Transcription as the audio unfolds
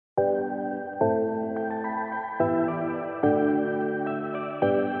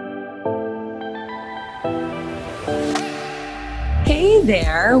Hey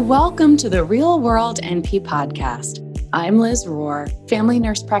there, welcome to the Real World NP podcast. I'm Liz Rohr, family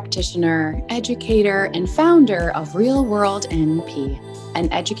nurse practitioner, educator, and founder of Real World NP,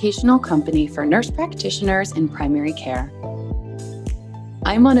 an educational company for nurse practitioners in primary care.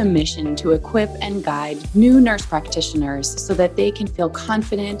 I'm on a mission to equip and guide new nurse practitioners so that they can feel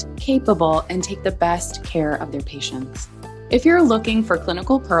confident, capable, and take the best care of their patients. If you're looking for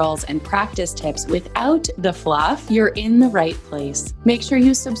clinical pearls and practice tips without the fluff, you're in the right place. Make sure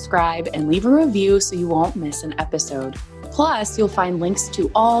you subscribe and leave a review so you won't miss an episode. Plus, you'll find links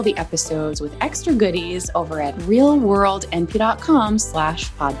to all the episodes with extra goodies over at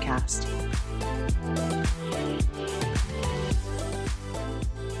realworldnp.com/podcast.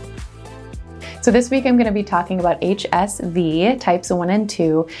 So this week I'm going to be talking about HSV types 1 and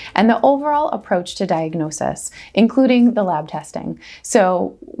 2 and the overall approach to diagnosis, including the lab testing.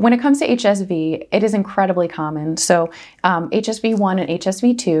 So when it comes to HSV, it is incredibly common. So HSV1 and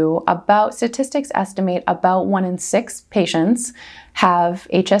HSV2, statistics estimate about 1 in 6 patients have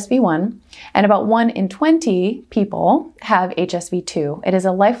HSV1, and about 1 in 20 people have HSV2. It is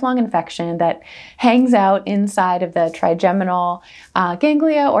a lifelong infection that hangs out inside of the trigeminal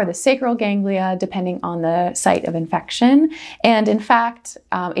ganglia or the sacral ganglia, depending on the site of infection. And in fact,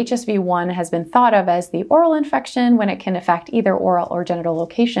 HSV1 has been thought of as the oral infection when it can affect either oral or genital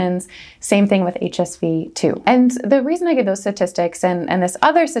locations. Same thing with HSV2. And the reason I give those statistics and this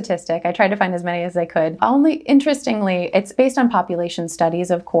other statistic, I tried to find as many as I could. Only interestingly, it's based on population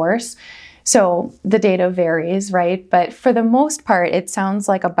studies, of course. So the data varies, right? But for the most part, it sounds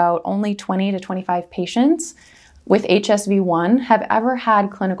like about only 20 to 25 patients with HSV1 have ever had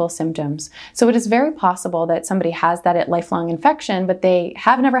clinical symptoms. So it is very possible that somebody has that lifelong infection, but they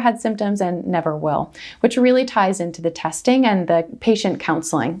have never had symptoms and never will, which really ties into the testing and the patient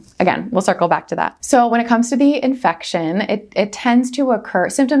counseling. Again, we'll circle back to that. So when it comes to the infection,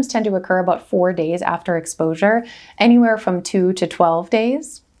 symptoms tend to occur about 4 days after exposure, anywhere from 2 to 12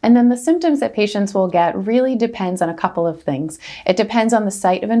 days. And then the symptoms that patients will get really depends on a couple of things. It depends on the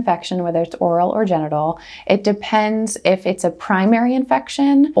site of infection, whether it's oral or genital. It depends if it's a primary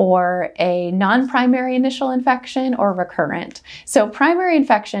infection or a non-primary initial infection or recurrent. So primary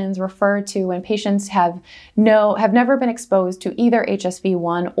infections refer to when patients have never been exposed to either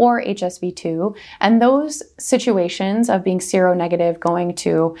HSV1 or HSV2. And those situations of being seronegative, going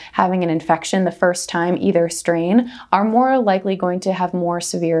to having an infection the first time, either strain, are more likely going to have more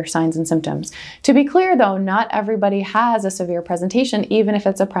severe signs and symptoms. To be clear though, not everybody has a severe presentation, even if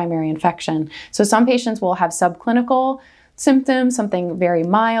it's a primary infection. So some patients will have subclinical symptoms, something very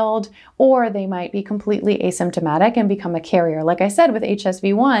mild, or they might be completely asymptomatic and become a carrier. Like I said, with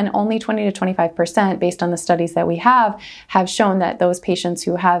HSV1, only 20 to 25%, based on the studies that we have shown that those patients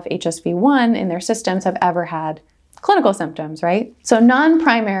who have HSV1 in their systems have ever had clinical symptoms, right? So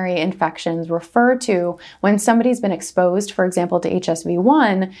non-primary infections refer to when somebody's been exposed, for example, to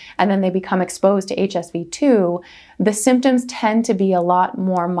HSV1, and then they become exposed to HSV2, the symptoms tend to be a lot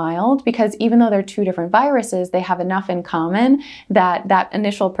more mild because even though they're two different viruses, they have enough in common that that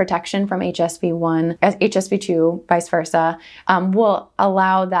initial protection from HSV1, HSV2, vice versa, will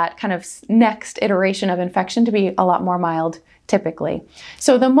allow that kind of next iteration of infection to be a lot more mild typically.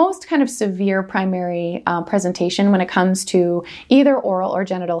 So the most kind of severe primary presentation when it comes to either oral or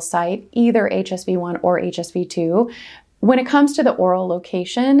genital site, either HSV1 or HSV2, when it comes to the oral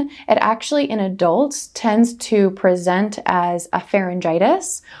location, it actually in adults tends to present as a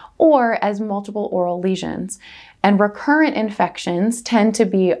pharyngitis or as multiple oral lesions. And recurrent infections tend to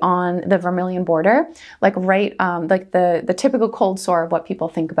be on the vermilion border, like the typical cold sore of what people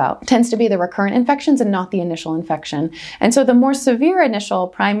think about. It tends to be the recurrent infections and not the initial infection. And so the more severe initial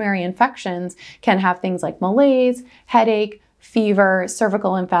primary infections can have things like malaise, headache, fever,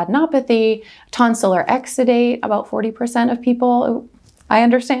 cervical lymphadenopathy, tonsillar exudate, about 40% of people, I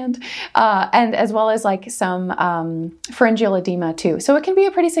understand, and as well as like some pharyngeal edema too. So it can be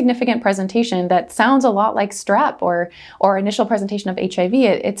a pretty significant presentation that sounds a lot like strep or initial presentation of HIV.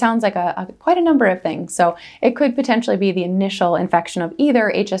 It sounds like quite a number of things. So it could potentially be the initial infection of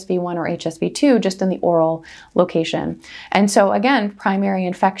either HSV1 or HSV2 just in the oral location. And so again, primary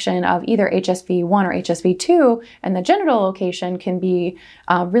infection of either HSV1 or HSV2 and the genital location can be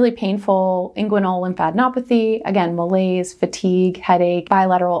really painful inguinal lymphadenopathy, again, malaise, fatigue, headache, headache,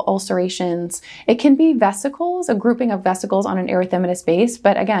 bilateral ulcerations. It can be vesicles, a grouping of vesicles on an erythematous base,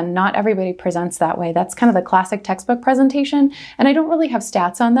 but again, not everybody presents that way. That's kind of the classic textbook presentation, and I don't really have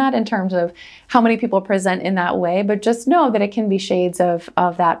stats on that in terms of how many people present in that way, but just know that it can be shades of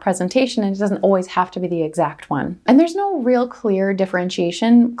that presentation, and it doesn't always have to be the exact one. And there's no real clear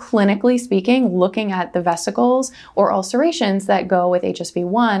differentiation, clinically speaking, looking at the vesicles or ulcerations that go with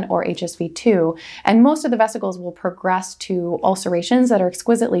HSV-1 or HSV-2. And most of the vesicles will progress to ulcerations that are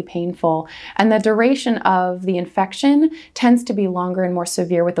exquisitely painful. And the duration of the infection tends to be longer and more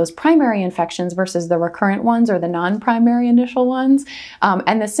severe with those primary infections versus the recurrent ones or the non-primary initial ones.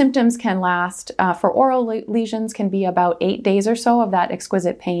 And the symptoms can last, for oral lesions, can be about 8 days or so of that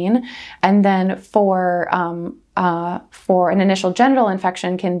exquisite pain. And then for an initial genital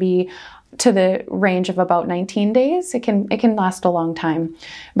infection can be to the range of about 19 days. It can last a long time.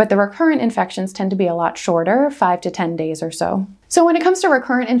 But the recurrent infections tend to be a lot shorter, 5 to 10 days or so. So when it comes to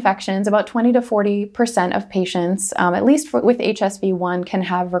recurrent infections, about 20 to 40% of patients, at least with HSV-1, can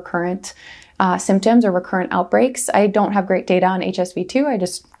have recurrent symptoms or recurrent outbreaks. I don't have great data on HSV-2. I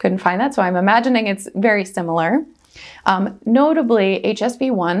just couldn't find that. So I'm imagining it's very similar. Notably,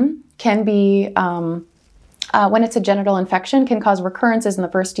 HSV-1 can be when it's a genital infection, can cause recurrences in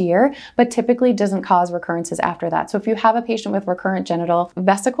the first year, but typically doesn't cause recurrences after that. So if you have a patient with recurrent genital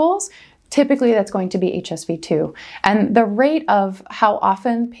vesicles, typically that's going to be HSV-2. And the rate of how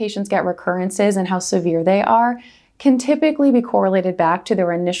often patients get recurrences and how severe they are can typically be correlated back to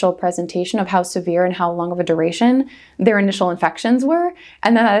their initial presentation of how severe and how long of a duration their initial infections were.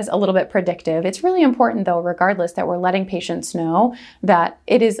 And then that is a little bit predictive. It's really important, though, regardless, that we're letting patients know that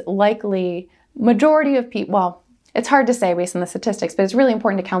it is likely majority of people, well, it's hard to say based on the statistics, but it's really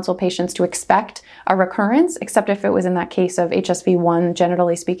important to counsel patients to expect a recurrence, except if it was in that case of HSV-1,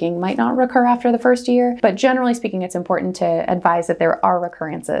 generally speaking, might not recur after the first year. But generally speaking, it's important to advise that there are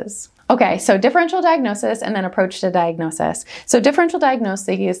recurrences. Okay, so differential diagnosis and then approach to diagnosis. So differential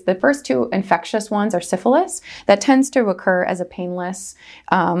diagnosis, the first two infectious ones are syphilis. That tends to occur as a painless,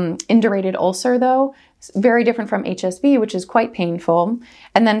 indurated ulcer, though. It's very different from HSV, which is quite painful.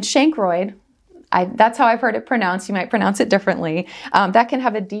 And then chancroid, that's how I've heard it pronounced. You might pronounce it differently. That can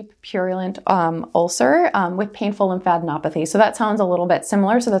have a deep purulent ulcer with painful lymphadenopathy. So that sounds a little bit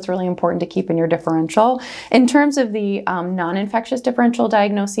similar. So that's really important to keep in your differential. In terms of the non-infectious differential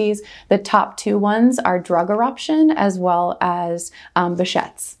diagnoses, the top two ones are drug eruption as well as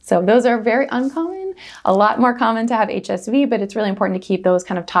Behçet's. So those are very uncommon. A lot more common to have HSV, but it's really important to keep those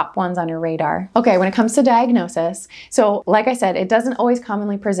kind of top ones on your radar. Okay, when it comes to diagnosis, so like I said, it doesn't always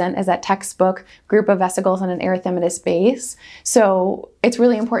commonly present as that textbook group of vesicles on an erythematous base. So it's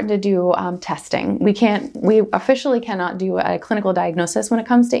really important to do testing. We officially cannot do a clinical diagnosis when it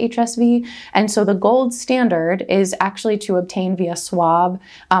comes to HSV. And so the gold standard is actually to obtain via swab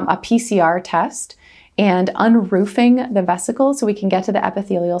a PCR test and unroofing the vesicles so we can get to the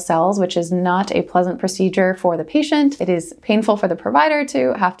epithelial cells, which is not a pleasant procedure for the patient. It is painful for the provider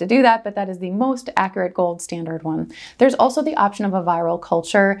to have to do that, but that is the most accurate gold standard one. There's also the option of a viral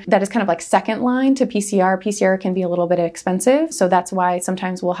culture that is kind of like second line to PCR. PCR can be a little bit expensive, so that's why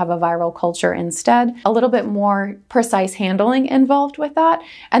sometimes we'll have a viral culture instead. A little bit more precise handling involved with that.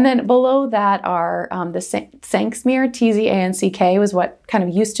 And then below that are the Sank smear, TZA and CK was what kind of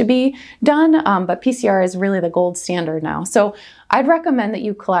used to be done, but PCR is really the gold standard now. So I'd recommend that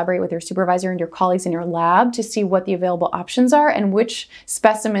you collaborate with your supervisor and your colleagues in your lab to see what the available options are and which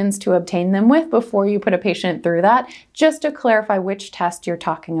specimens to obtain them with before you put a patient through that, just to clarify which test you're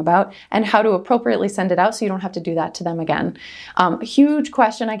talking about and how to appropriately send it out so you don't have to do that to them again. A huge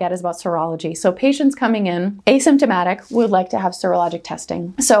question I get is about serology. So patients coming in asymptomatic would like to have serologic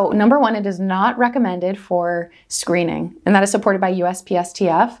testing. So number one, it is not recommended for screening, and that is supported by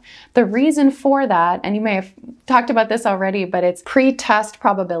USPSTF. The reason for that, and you may have talked about this already, but it's pre-test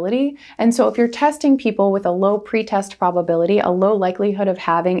probability. And so if you're testing people with a low pre-test probability, a low likelihood of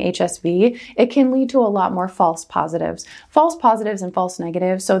having HSV, it can lead to a lot more false positives and false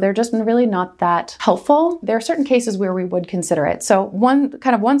negatives. So they're just really not that helpful. There are certain cases where we would consider it. So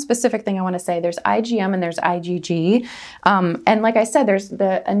one specific thing I want to say, there's IgM and there's IgG. And like I said, there's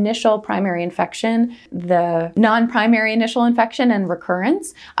the initial primary infection, the non-primary initial infection and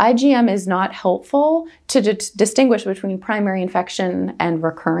recurrence. IgM is not helpful to distinguish between primary infection and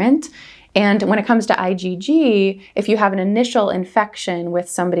recurrent. And when it comes to IgG, if you have an initial infection with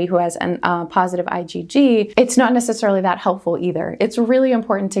somebody who has a positive IgG, it's not necessarily that helpful either. It's really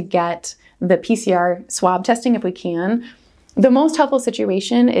important to get the PCR swab testing if we can. The most helpful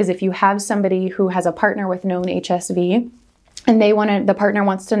situation is if you have somebody who has a partner with known HSV, and the partner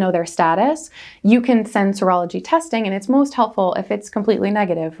wants to know their status, you can send serology testing, and it's most helpful if it's completely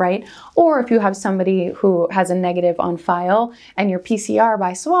negative, right? Or if you have somebody who has a negative on file and your PCR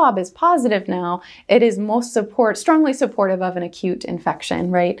by swab is positive now, it is strongly supportive of an acute infection,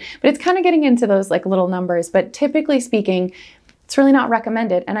 right? But it's kind of getting into those like little numbers, but typically speaking, it's really not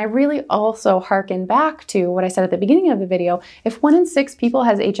recommended. And I really also hearken back to what I said at the beginning of the video. If 1 in 6 people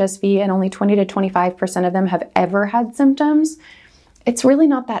has HSV and only 20 to 25% of them have ever had symptoms, it's really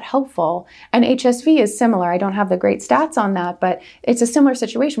not that helpful. And HSV is similar. I don't have the great stats on that, but it's a similar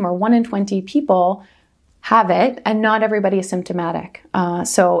situation where 1 in 20 people have it and not everybody is symptomatic.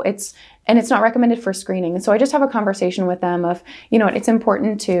 And it's not recommended for screening. And so I just have a conversation with them of, it's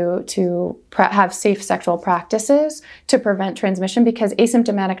important to have safe sexual practices to prevent transmission, because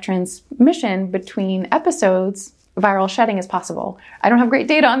asymptomatic transmission between episodes, viral shedding, is possible. I don't have great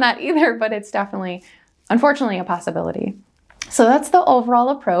data on that either, but it's definitely, unfortunately, a possibility. So that's the overall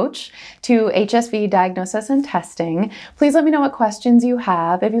approach to HSV diagnosis and testing. Please let me know what questions you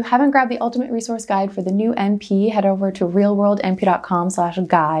have. If you haven't grabbed the Ultimate Resource Guide for the new NP, head over to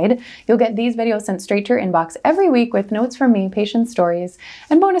realworldnp.com/guide. You'll get these videos sent straight to your inbox every week with notes from me, patient stories,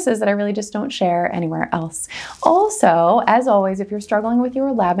 and bonuses that I really just don't share anywhere else. Also, as always, if you're struggling with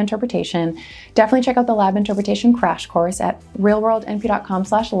your lab interpretation, definitely check out the lab interpretation crash course at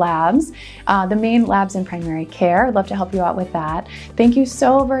realworldnp.com/labs. The main labs in primary care. I'd love to help you out with that. Thank you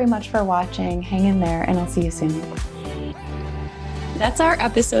so very much for watching. Hang in there, and I'll see you soon. That's our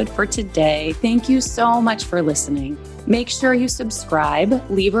episode for today. Thank you so much for listening. Make sure you subscribe,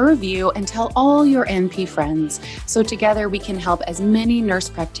 leave a review, and tell all your NP friends so together we can help as many nurse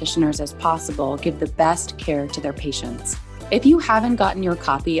practitioners as possible give the best care to their patients. If you haven't gotten your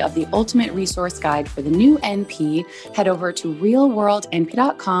copy of the Ultimate Resource Guide for the new NP, head over to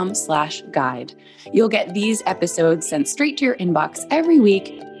realworldnp.com/guide. You'll get these episodes sent straight to your inbox every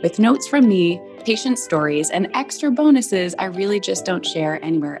week with notes from me, patient stories, and extra bonuses I really just don't share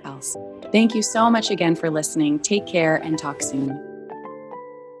anywhere else. Thank you so much again for listening. Take care and talk soon.